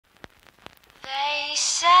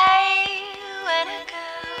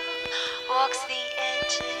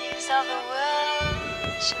of the world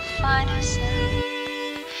she'll find herself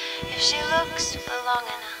if she looks for long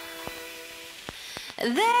enough.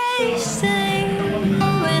 They say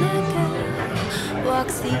when a girl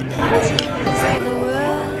walks the edges of the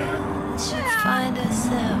world she'll find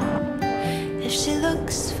herself if she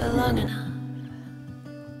looks for long enough.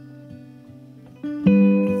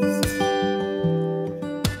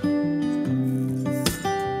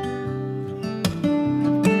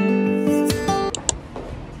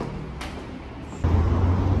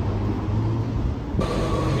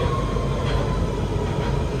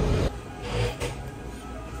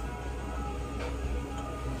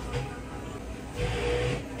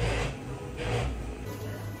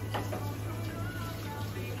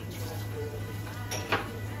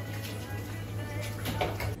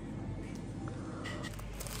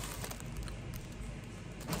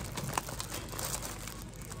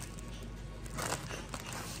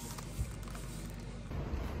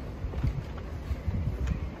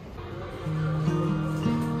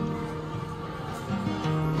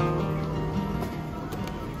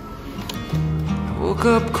 Woke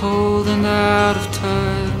up cold and out of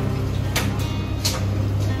touch.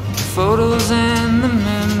 The photos and the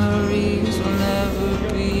memories will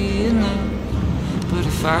never be enough. But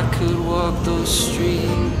if I could walk those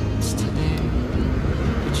streets today,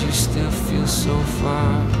 would you still feel so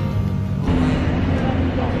far away?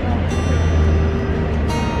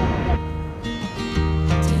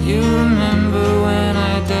 Do you remember when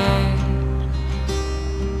I died?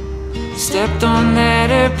 Stepped on that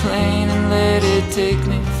airplane and let it take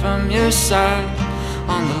me from your side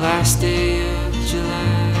on the last day of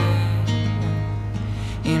July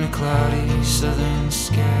in a cloudy southern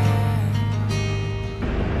sky.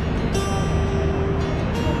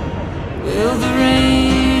 Will the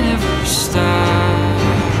rain ever stop?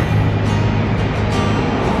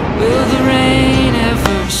 Will the rain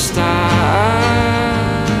ever stop?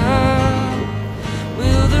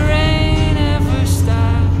 Will the rain ever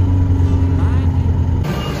stop?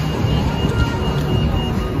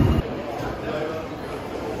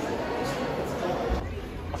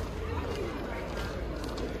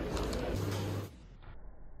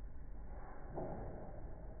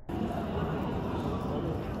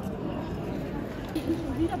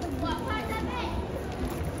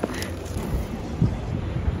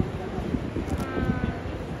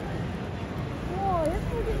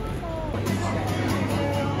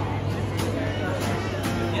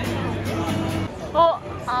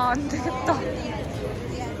 안 되겠다.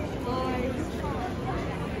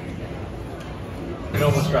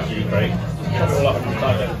 Normal strategy break. Cover all up and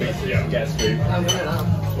start at the beach, yeah, get a scoop.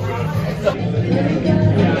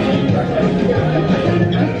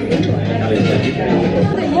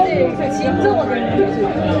 근데 이제 요새 진짜 많이 힘들지.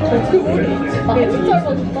 진짜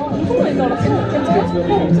얇아졌다. 엄청 많이 자랐어. 괜찮아?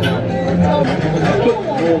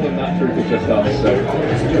 More than that through to just us, so.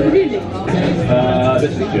 Really?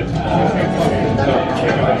 This is good.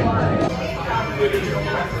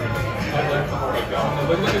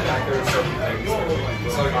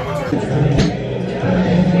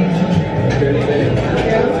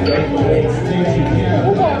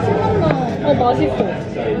 오빠 생각나. 맛있어.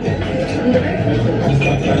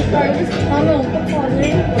 나 여기서 가면 어떡하지?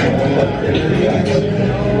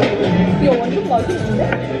 이거 완전 맛있는데?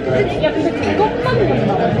 야 근데 그것만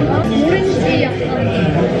먹나? 오렌지 약간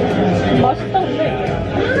맛있다 근데.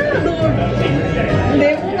 너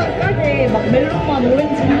네모난 깔에 막 멜론만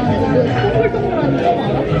오렌지만 그 동글동글한 거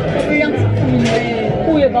알아? 불량식품인데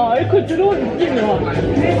얘 나 알코올 들어온 느낌이 와.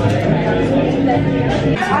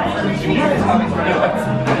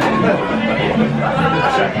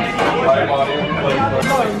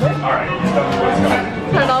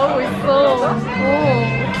 잘 나오고 있어. 오,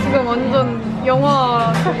 지금 완전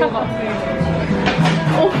영화 그거 같아.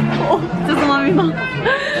 죄송합니다.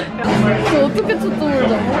 그 어떻게 초점을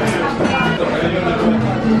잡아?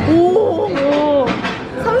 오,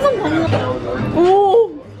 삼성 방송. 오,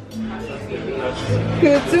 그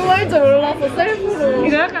줌할 줄 몰라서 셀프로.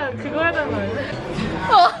 이거 약간 그거 하잖아.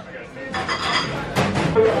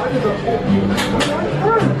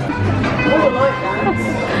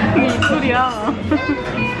 이게 입술이야.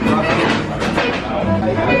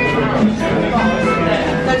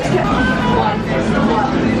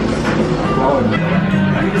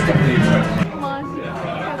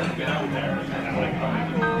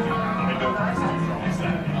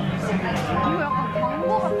 이거 약간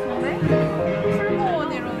광고 같은데?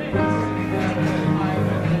 풀무원 이런.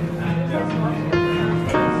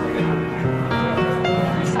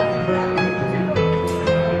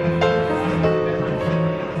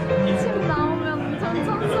 침 나오면 좀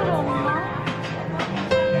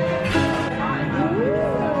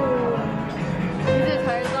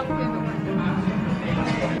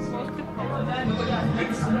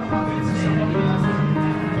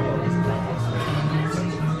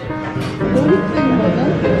너무 찐 거죠?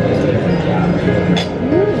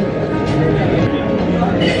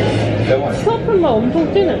 스와플 맛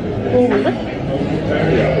엄청 진해. 먹어볼래?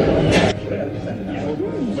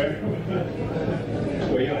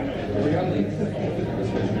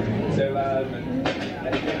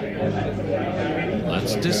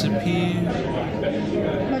 Let's disappear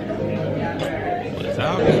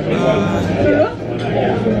without goodbye.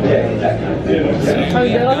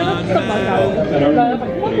 아니 내가 생각했던 맛이 아니야. 나 약간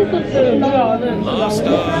토마토 소스 우리 아는 그 Lost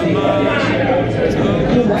양념. our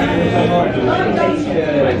minds.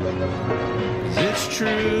 It's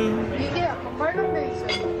true. 이게 약간 빨간데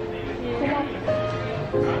있어요.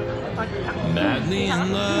 Madly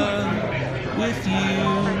in love with you.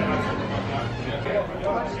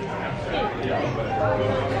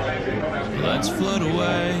 Let's float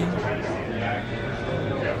away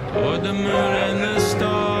toward the moon and the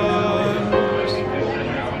stars,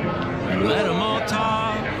 and let them all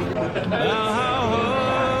talk about how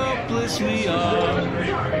hopeless we are.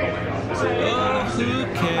 Oh, who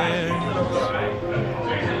cares?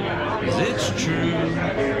 'Cause it's true.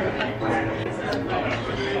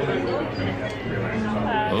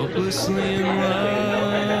 Hopelessly in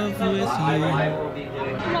love with you.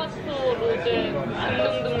 토마토, 로제,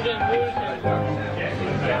 등등등등 뭘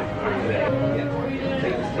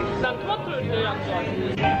난 토마토를 제일 안 좋아해.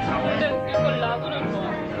 근데 이걸 라구는 좋아.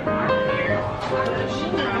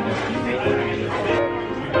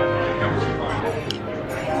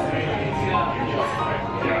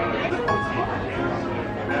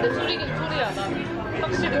 근데 소리긴 소리야, 난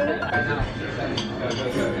확실히 그래.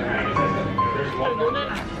 아니, 너네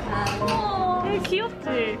되게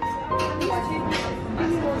귀엽지?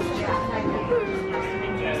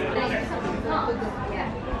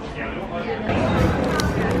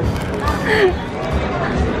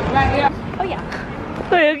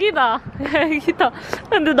 여기다. 여기다.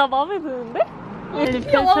 근데 나 마음에 드는데? 야,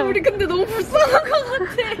 우리 근데 너무 불쌍한 것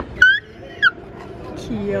같아.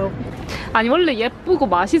 귀여워. 아니 원래 예쁘고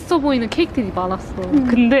맛있어 보이는 케이크들이 많았어.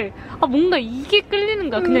 근데 뭔가 이게 끌리는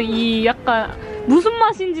거야. 그냥 이 약간 무슨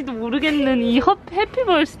맛인지도 모르겠는 이 해피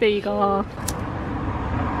벌스데이가.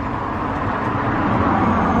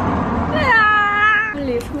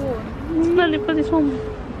 빨리 소원. 빨리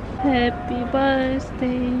손. 해피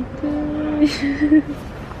벌스데이 투 유.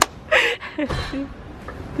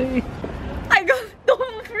 해피 아, 이거 너무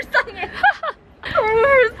불쌍해. 너무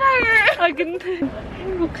불쌍해. 근데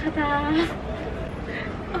행복하다.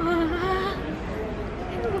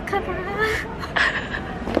 행복하다.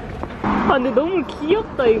 근데 너무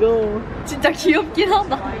귀엽다 이거. 진짜 귀엽긴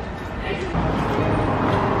하다.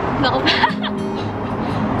 너무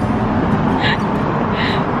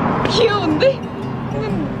귀여운데?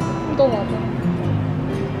 너 맞아.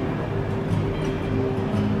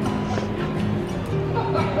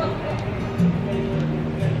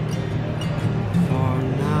 For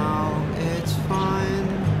now, it's fine.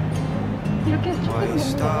 이렇게 해서 초콜릿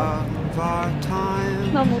Waste 먹는 거야? of our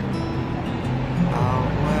time. 나 뭐, Out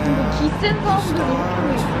where 기센 사람들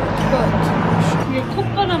이렇게 이게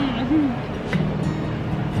콧바람.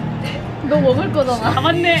 너 먹을 거잖아.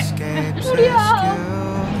 맞네. escapes 우리야.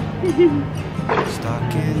 rescue.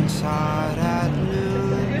 Stuck inside at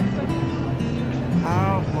noon.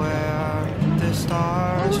 Out where the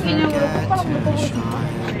stars 한국 기념으로 forget 콧바람 to 불어보고 싶다.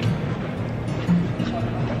 shine.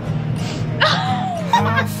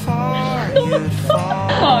 How far you'd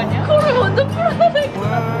fall. 아니야? 코를 먼저 풀어야 돼.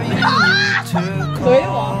 Where you need to 너 go.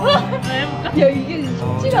 해봐. 야, 이게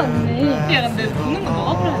쉽지가 않네. 야 근데 부는 건 너가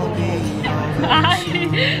불러야지.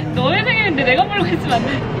 아니 너의 생일인데 내가 부르고 있으면 안 돼.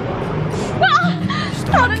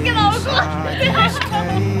 다른 게 나올 것 같아.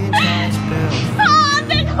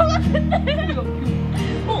 될 것 같은데.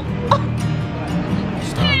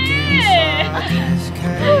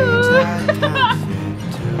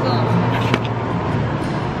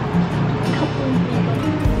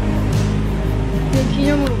 이거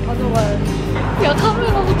기념으로 가져가야지. 야,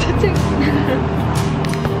 카메라부터 찍.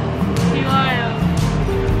 비 와요.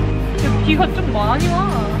 비가 좀 많이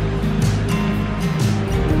와.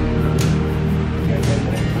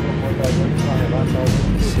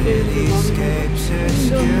 Cityscapes 집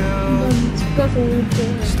askew, 가서 올 때.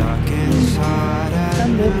 stuck inside at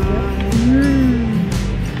noon.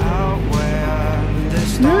 Out where the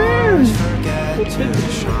stars forget to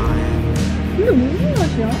shine. 근데 무슨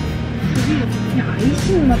맛이야? 그냥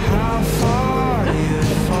아이스인 맛. How far you'd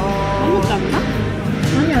fall. 아무것도 안 나?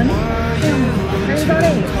 아니, 아니. 그냥 달달해.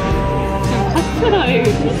 그냥 카스테라의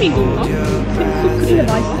꿈인 건가? 근데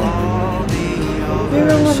맛있어.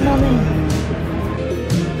 유명한 맛에.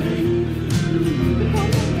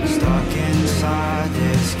 Stuck inside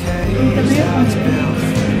this cage that's built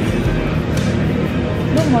for you.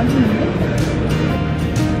 맛있는데?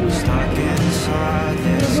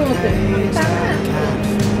 이거 어때?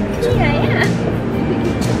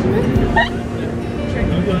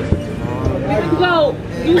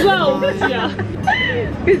 누가 오지야?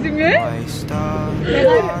 그 중에? 내가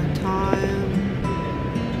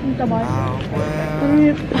진짜 맛있어.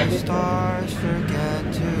 언니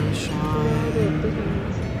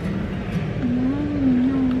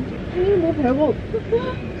생일 뭐 별거 없어.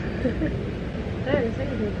 네,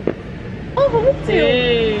 생일 다 먹지?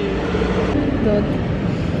 너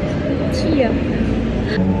치야.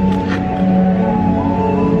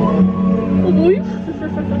 뭐임?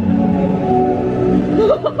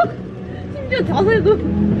 심지어 자세도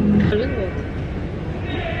다른 거 같아.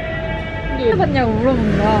 해봤냐고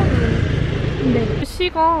물어본 거야. 근데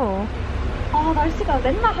시가 날씨가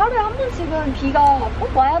맨날 하루에 한 번씩은 비가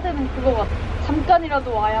꼭 와야 되는 그거 같아.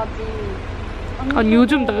 잠깐이라도 와야지. 아니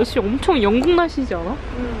요즘 날씨 엄청 영국 날씨지 않아?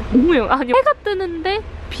 너무 아니 해가 뜨는데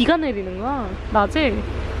비가 내리는 거야 낮에.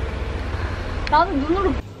 나는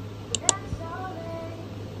눈으로